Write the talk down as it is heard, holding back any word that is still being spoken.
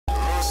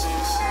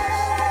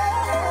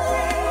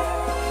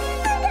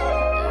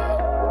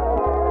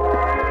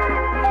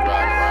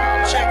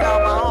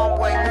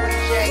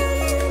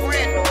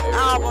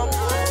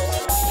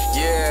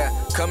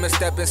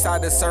step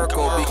inside the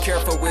circle. Be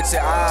careful with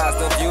your eyes,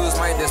 the views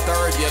might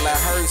disturb you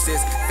like hearses.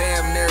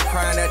 Fam near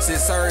crying at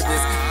your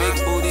service.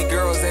 Big booty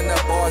girls in the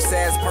boss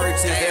ass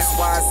purchase. That's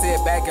why I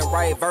sit back and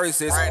write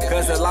verses.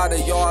 Cause a lot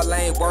of y'all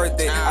ain't worth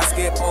it. I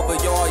skip over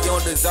y'all, you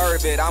don't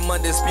deserve it. I'm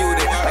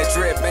undisputed like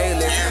Drip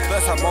Bayless.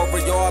 Plus I'm over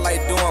y'all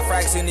like doing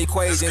fraction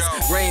equations.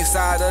 Green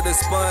side of the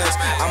sponge,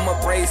 I'm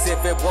abrasive.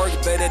 It works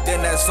better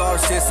than that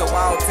soft shit, so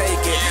I'll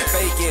take it.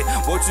 Fake it,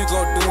 what you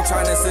gon' do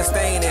trying to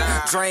sustain it?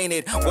 Drain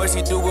it, what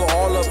she do with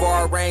all of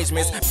our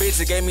arrangements? Bitch,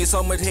 it gave me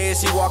so much head,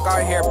 she walk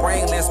out here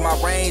brainless. My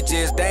range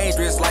is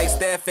dangerous like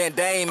Steph and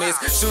Damis.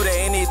 Shoot at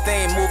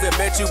anything, move it,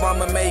 bet you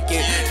I'ma make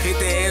it. Hit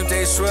the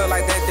MJ shrill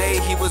like that day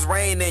he was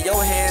raining.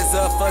 Your hands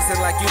up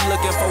fussing like you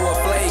looking for a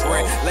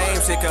flagrant.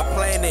 Lame shit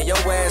complaining,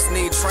 your ass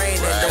need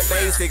training. The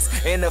basics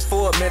in the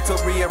full mental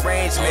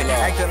rearrangement.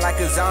 Acting like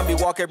a zombie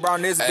walking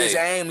around this bitch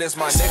aimless,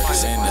 my nigga.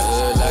 In the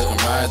hood like I'm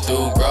riding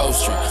through Grove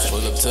Street.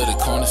 Pull up to the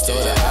corner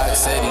store, the ox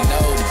said he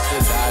know me.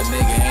 Side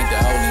nigga ain't the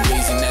only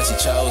reason that she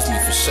chose me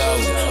for sure.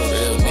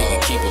 Real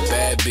nigga keep a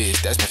bad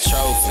bitch, that's my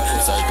trophy.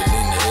 Circle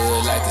in the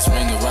hood like this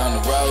ring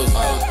around the rose.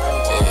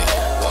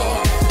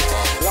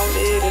 Long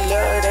live the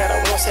love that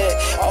I once had.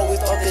 Always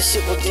thought this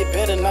shit would get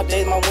better.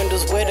 Nowadays my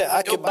windows wetter.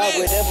 I can buy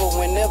whatever,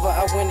 whenever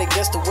I win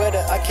against the weather.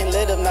 I can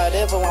let them, not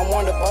ever. I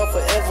want to ball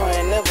forever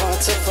and never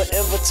until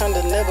forever turn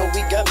to never.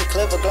 We got me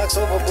clever,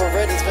 Glocks over,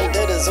 Berettas,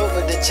 vendettas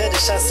over the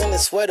cheddar shots in the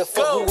sweater.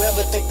 Fuck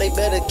whoever think they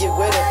better get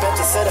wet up at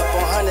the setup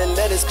on 100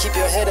 letters. Keep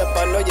your head up,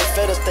 I know you're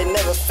fed up. They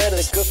never fed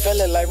us. Good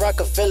fella like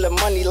Rockefeller,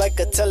 money like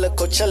a teller,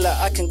 Coachella.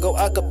 I can go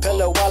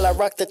acapella while I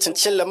rock the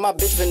chinchilla. My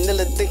bitch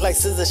vanilla thick like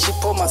scissors. She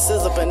pull my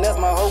scissor, and that's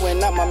my hoe and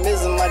not my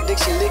mism. My dick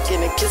she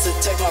licking and kissing.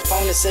 Text my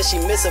phone and says she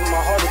missing. My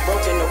heart is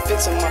broken, no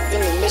fixing. My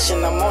feeling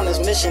mission. I'm on this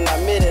mission. I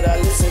admit it. I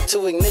listen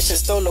to ignition.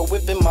 Stole a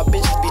whipping. My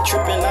bitches be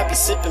tripping. I be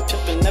sipping,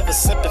 pimping, never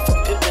simping for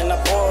pimping. I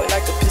ball it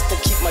like a piston.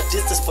 Keep my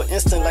distance for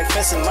instant like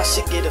fencing. My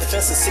shit get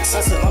offensive. 6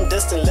 senses. I'm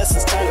destined.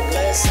 Lessons turn to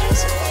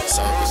blessings.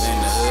 Circle in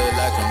the hood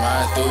like I'm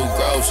riding through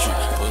Grove Street.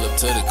 Pull up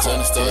to the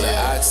corner store, the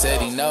ox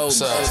said he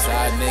knows me.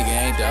 Side nigga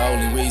ain't the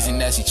only reason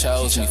that she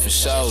chose me for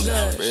sure.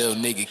 Real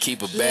nigga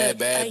keep a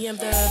bad. I am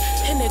the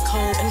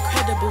pinnacle,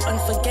 incredible,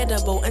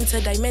 unforgettable,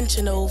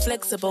 interdimensional,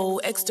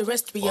 flexible,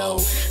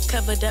 extraterrestrial.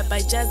 Covered up by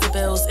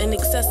Jezebels,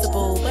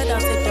 inaccessible. But I'll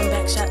take them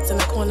back shots in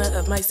the corner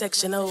of my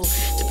sectional.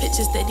 The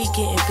picture steady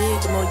getting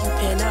big, the more you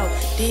pan out.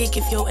 Dig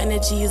if your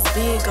energy is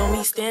big, on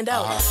me stand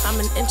out. I'm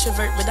an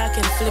introvert, but I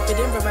can flip it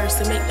in reverse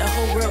and make the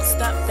whole world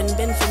stop and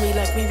bend for me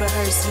like we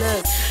rehearse.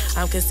 Look,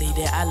 I'm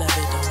conceited, I love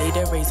it, don't need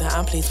a reason.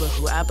 I'm pleased with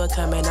who I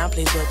become and I'm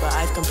pleased with what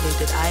I've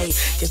completed. I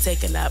can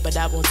take a lot, but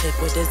I won't take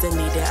what isn't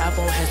needed. I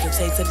won't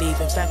hesitate to leave,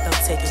 in fact,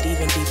 I'll take it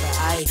even deeper.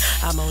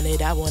 I'm on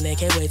it, I want it,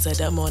 can't wait till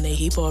the morning.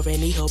 He pouring,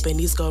 he hoping,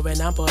 he's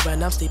scoring, I'm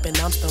boring, I'm sleeping,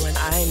 I'm storing.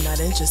 I'm not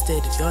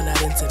interested if you're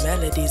not into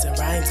melodies and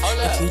rhymes.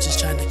 If you just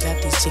trying to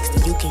clap these chicks,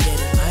 then you can get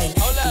in line.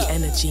 The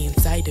energy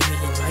inside of me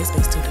in my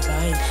space too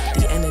divine.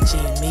 The energy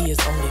in me is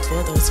only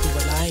for those who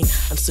align.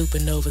 I'm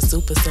supernova,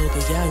 super sober,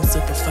 yeah, I'm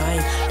super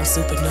fine. I'm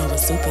supernova,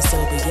 super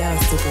sober, yeah,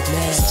 I'm super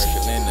mad.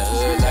 Circle in the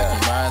hood like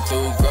I'm riding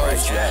through Grove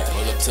Street.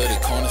 Pull up to the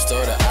corner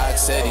store, the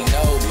ox said he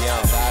know me.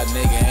 Side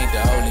nigga ain't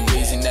the only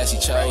reason that she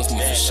chose me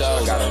for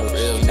sure.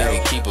 Real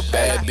nigga keep a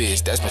bad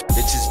bitch, that's my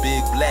bitches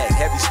big black,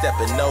 heavy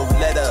stepping, no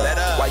letter.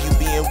 Why you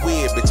being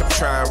weird, bitch? I'm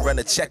trying to run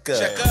a checker.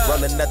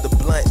 Roll another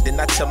blunt, then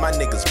I tell my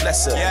niggas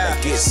bless her. I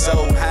get so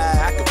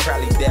high, I could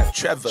probably dap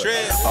Trevor.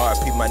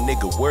 RP my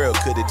nigga, world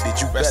coulda did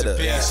you better.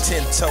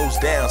 10 toes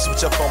down,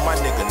 switch up on my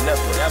nigga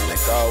never. Like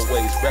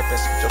always reppin',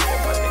 switch up on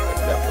my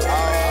nigga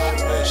never.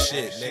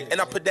 Shit, nigga.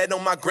 And I put that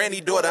on my granny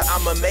daughter,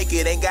 I'ma make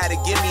it. Ain't gotta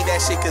give me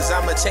that shit, cause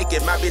I'ma take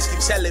it. My bitch keep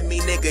telling me,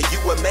 nigga, you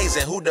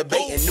amazing. Who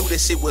debating? Knew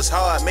this shit was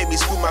hard. Made me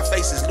screw my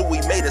face as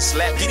Loui made a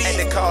slap. And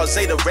they call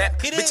Zeta rap.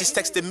 Bitches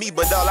texting me,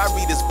 but all I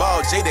read is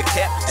ball, Jada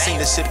cap. Seen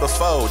this shit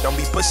before. Don't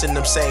be pushing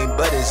them same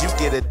buttons. You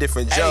get a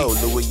different Joe.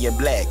 Louis and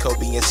Black,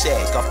 Kobe and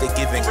Shaq, off they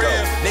give and go.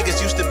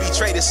 Niggas used to be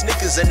traded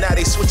Snickers and now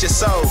they switching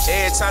souls.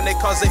 Every time they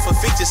call Zay for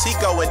features, he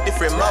go in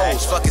different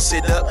modes. Fucking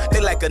shit up. They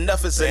like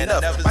enough is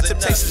enough. My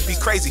temptations be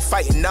crazy,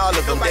 fighting all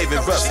of them.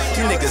 David Ruff.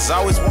 You niggas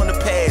always wanna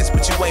pass,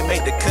 but you ain't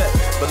made the cut.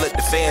 But look,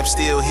 the fam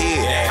still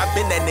here. I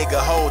been that nigga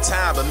whole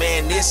time, but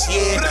man, this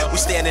year we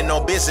standing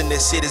on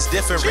business. Shit is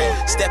different.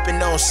 Stepping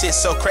on shit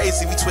so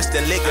crazy, we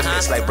twisting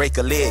ligaments like break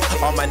a leg.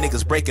 All my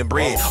niggas breaking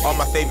bread. All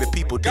my favorite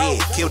people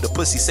dead. Killed the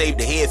pussy, saved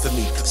the head for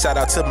me. Shout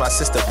out to my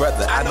sister,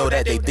 brother. I know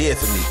that they did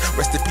for me.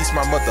 Rest in peace,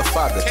 my mother,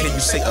 father. Can you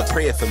say a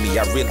prayer for me?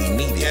 I really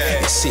need it.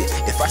 And shit,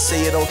 if I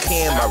say it on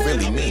cam, I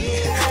really mean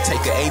it.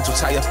 Take an angel,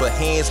 tie up her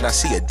hands, and I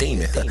see a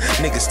demon.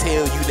 Niggas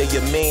tell you they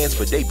your mans,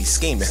 but they be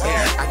scheming.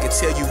 I can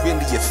tell you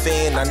really a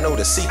fan, I know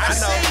the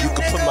secrets. You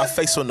can put my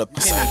face on the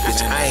penny,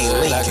 bitch, I ain't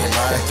leaking. Like I'm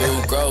riding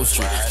through Grove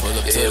Street. Pull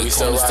up to the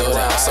corner store,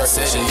 the ox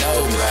said she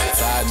know me.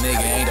 Side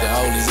nigga ain't the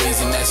only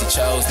reason that she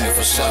chose me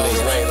for sure.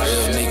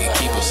 Real nigga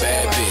keep a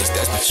bad bitch,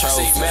 that's my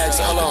trophy.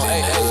 Hold on,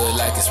 in the hood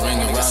like it's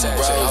ringing around the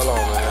road.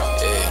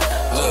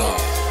 Yeah, look.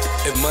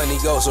 If money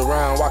goes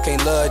around, why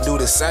can't love do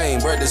the same?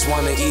 Brothers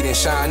wanna eat and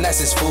shine, that's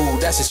his food,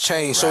 that's his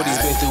chain. Shorty's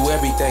been through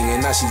everything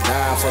and now she's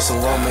dying for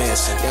some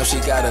romance. Damn, she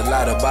got a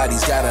lot of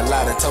bodies, got a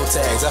lot of toe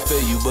tags. I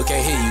feel you, but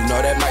can't hear you,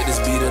 no, that might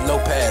just be the low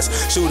pass.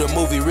 Shoot a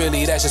movie,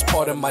 really, that's just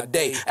part of my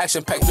day.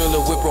 Action-packed thriller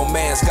with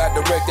romance, got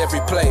direct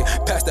every play.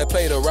 Pass that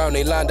plate around,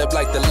 they lined up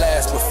like the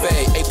last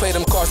buffet. Hey, play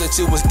them cards that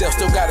you was dealt,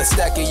 still got a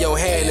stack in your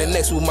hand. The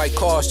next one might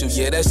cost you,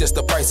 yeah, that's just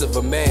the price of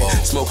a man.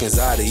 Smoke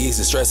anxiety, ease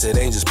the stress, it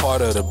ain't just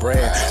part of the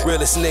brand.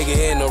 Realest nigga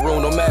in the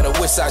room, no matter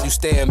which side you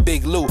stand.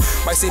 Big Lou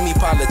might see me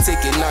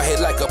politicking, out here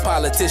like a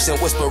politician,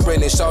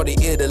 whispering and shorty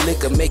ear the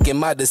liquor, making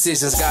my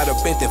decisions. Got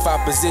her bent in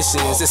 5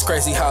 positions. It's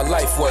crazy how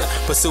life works.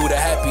 Pursue the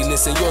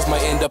happiness, and yours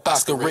might end up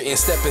Oscar written.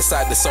 Step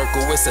inside the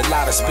circle, it's a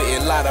lot of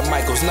spitting, lot of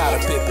Michaels, not a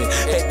Pippin.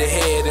 Head to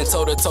head and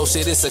toe to toe,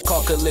 shit, it's a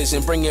car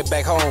collision. Bring it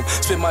back home.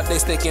 Spend my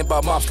days thinking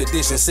about mom's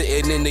condition,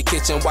 sitting in the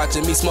kitchen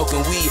watching me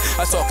smoking weed.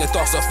 I talking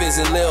thoughts off his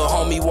and lil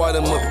homie,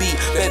 water my beat.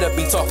 Better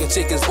be talking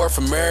chickens worth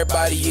from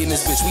everybody in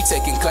this bitch. We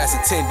taking class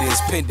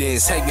attendance,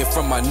 pendants hanging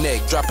from my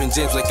neck, dropping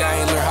gems like I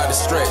ain't learned how to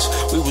stretch.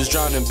 We was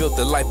drowning, built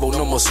the lifeboat,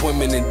 no more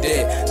swimming in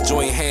debt.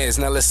 Join hands,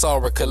 now let's all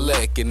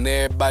recollect, and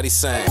everybody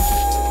sang.